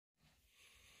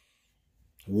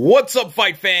What's up,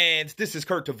 fight fans? This is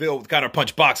Kurt DeVille with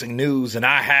Counterpunch Boxing News, and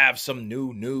I have some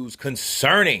new news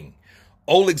concerning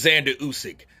Oleksandr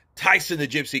Usyk, Tyson the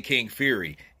Gypsy King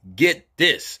Fury. Get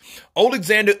this.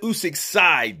 Oleksandr Usyk's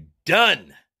side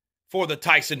done for the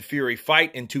Tyson Fury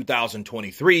fight in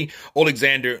 2023.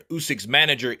 Oleksandr Usyk's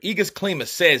manager, Usyk'S,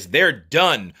 says they're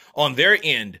done on their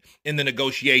end in the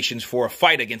negotiations for a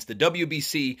fight against the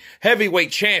WBC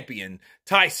heavyweight champion,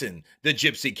 Tyson the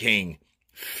Gypsy King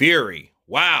Fury.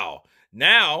 Wow.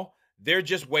 Now they're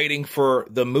just waiting for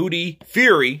the Moody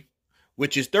Fury,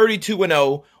 which is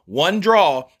 32-0, 1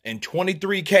 draw, and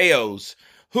 23 KOs,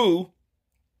 who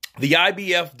the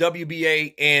IBF,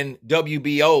 WBA, and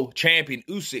WBO champion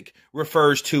Usyk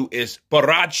refers to as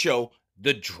Borracho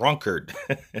the Drunkard.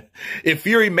 If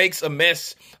Fury makes a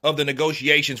mess of the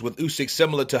negotiations with Usyk,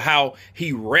 similar to how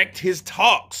he wrecked his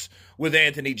talks with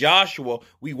Anthony Joshua,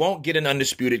 we won't get an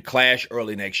undisputed clash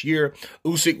early next year.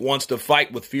 Usyk wants to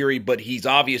fight with Fury, but he's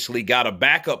obviously got a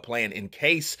backup plan in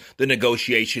case the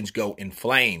negotiations go in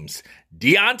flames.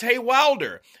 Deontay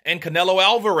Wilder and Canelo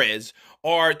Alvarez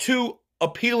are two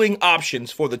appealing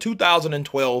options for the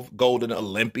 2012 Golden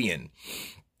Olympian.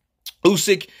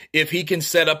 Usyk, if he can't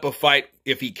set up a fight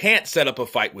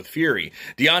with Fury.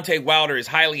 Deontay Wilder is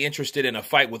highly interested in a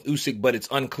fight with Usyk, but it's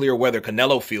unclear whether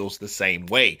Canelo feels the same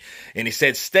way. And he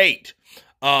said,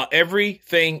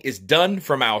 everything is done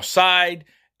from our side,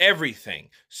 everything.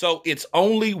 So it's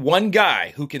only one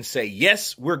guy who can say,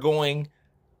 yes, we're going.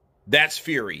 That's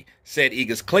Fury, said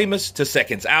Usyk'S to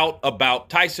Seconds Out about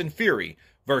Tyson Fury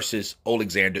versus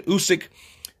Oleksandr Usyk.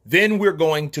 Then we're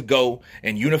going to go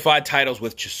and unify titles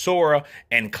with Chisora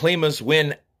and Klimas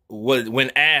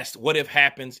when asked what if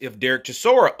happens if Derek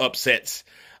Chisora upsets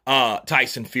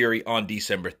Tyson Fury on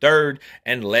December 3rd.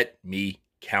 And let me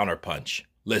counterpunch.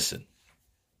 Listen,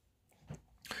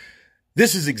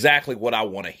 this is exactly what I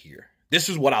want to hear. This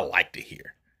is what I like to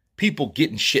hear. People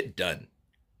getting shit done.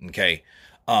 Okay.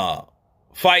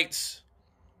 Fights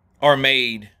are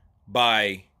made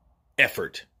by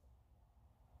effort.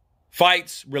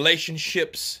 Fights,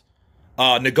 relationships,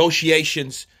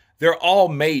 negotiations, they're all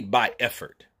made by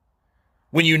effort.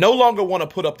 When you no longer want to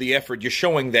put up the effort, you're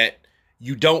showing that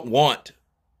you don't want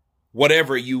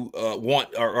whatever you want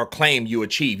or claim you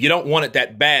achieve. You don't want it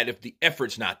that bad if the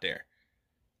effort's not there.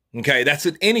 Okay, that's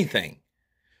at anything.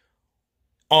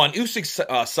 On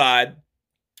Usyk's side,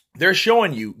 they're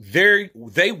showing you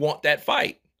they want that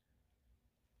fight.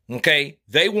 Okay,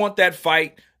 they want that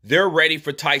fight. They're ready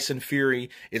for Tyson Fury.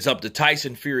 It's up to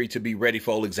Tyson Fury to be ready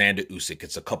for Oleksandr Usyk.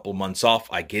 It's a couple months off.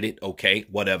 I get it. Okay,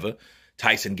 whatever.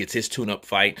 Tyson gets his tune-up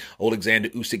fight.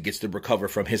 Oleksandr Usyk gets to recover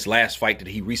from his last fight that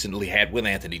he recently had with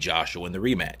Anthony Joshua in the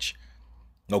rematch.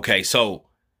 Okay, so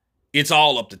it's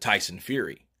all up to Tyson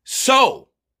Fury. So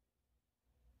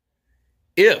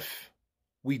if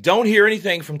we don't hear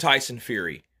anything from Tyson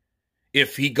Fury,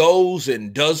 if he goes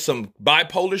and does some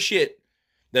bipolar shit,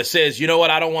 that says, you know what,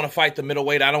 I don't want to fight the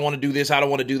middleweight. I don't want to do this. I don't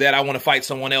want to do that. I want to fight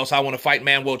someone else. I want to fight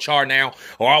Manuel Char now,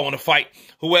 or I want to fight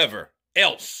whoever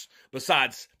else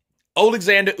besides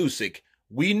Oleksandr Usyk.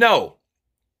 We know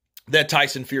that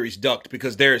Tyson Fury's ducked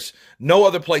because there's no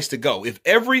other place to go. If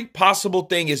every possible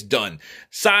thing is done,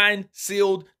 signed,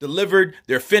 sealed, delivered,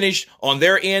 they're finished on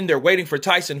their end, they're waiting for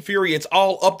Tyson Fury, it's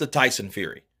all up to Tyson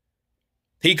Fury.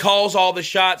 He calls all the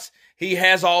shots. He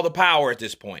has all the power at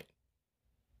this point.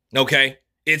 Okay?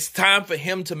 It's time for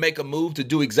him to make a move to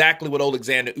do exactly what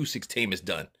Oleksandr Usyk's team has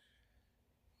done.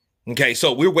 Okay,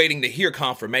 so we're waiting to hear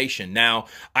confirmation. Now,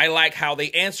 I like how they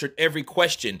answered every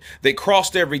question. They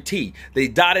crossed every T. They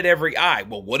dotted every I.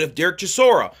 Well, what if Derek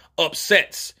Chisora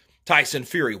upsets Tyson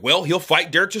Fury? Well, he'll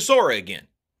fight Derek Chisora again.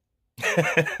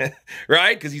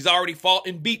 Right? Because he's already fought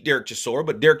and beat Derek Chisora,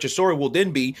 but Derek Chisora will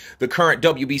then be the current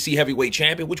WBC heavyweight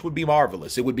champion, which would be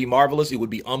marvelous. It would be marvelous. It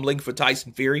would be humbling for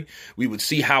Tyson Fury. We would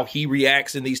see how he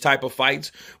reacts in these type of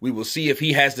fights. We will see if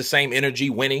he has the same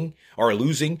energy winning or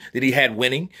losing that he had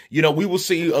winning. You know, we will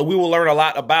see, we will learn a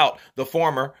lot about the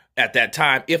former, at that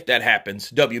time, if that happens,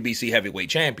 WBC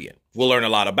heavyweight champion. We'll learn a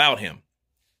lot about him.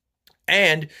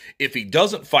 And if he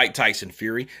doesn't fight Tyson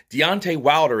Fury, Deontay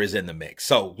Wilder is in the mix.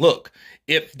 So, look,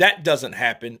 if that doesn't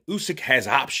happen, Usyk has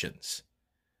options.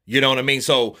 You know what I mean?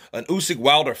 So, an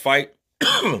Usyk-Wilder fight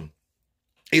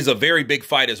is a very big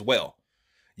fight as well.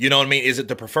 You know what I mean? Is it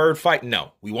the preferred fight?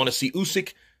 No. We want to see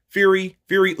Usyk, Fury,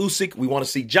 Fury, Usyk. We want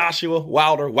to see Joshua,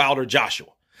 Wilder, Wilder, Joshua.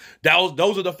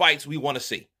 Those are the fights we want to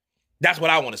see. That's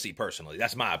what I want to see personally.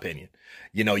 That's my opinion.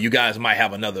 You know, you guys might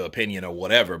have another opinion or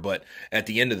whatever, but at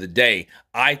the end of the day,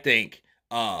 I think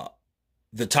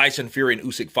the Tyson Fury and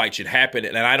Usyk fight should happen,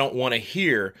 and I don't want to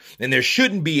hear, and there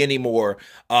shouldn't be any more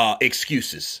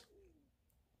excuses.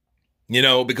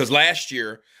 because last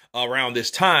year around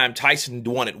this time, Tyson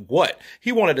wanted what?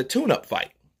 He wanted a tune-up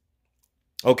fight.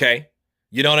 Okay.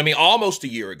 You know what I mean? Almost a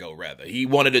year ago, rather. He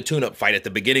wanted a tune-up fight at the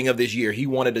beginning of this year. He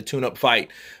wanted a tune-up fight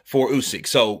for Usyk.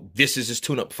 So this is his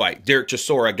tune-up fight. Derek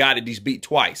Chisora, a guy that he's beat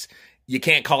twice. You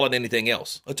can't call it anything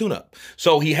else. A tune-up.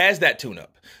 So he has that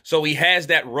tune-up. So he has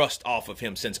that rust off of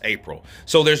him since April.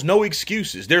 So there's no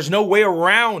excuses. There's no way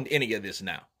around any of this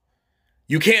now.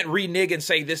 You can't renege and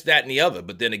say this, that, and the other.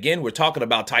 But then again, we're talking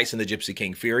about Tyson the Gypsy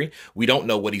King Fury. We don't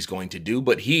know what he's going to do.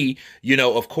 But he,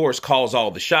 of course, calls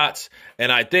all the shots. And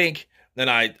I think... And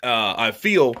I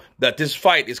feel that this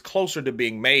fight is closer to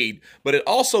being made, but it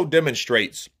also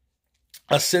demonstrates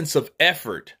a sense of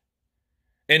effort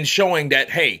in showing that,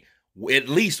 hey, at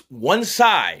least one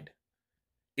side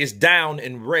is down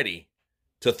and ready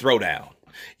to throw down.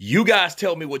 You guys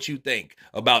tell me what you think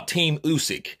about Team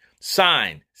Usyk,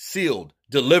 signed, sealed,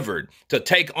 delivered to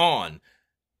take on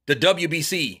the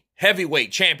WBC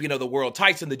heavyweight champion of the world,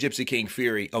 Tyson the Gypsy King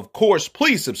Fury. Of course,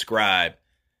 please subscribe.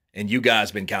 And you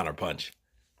guys been Counterpunch.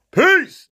 Peace.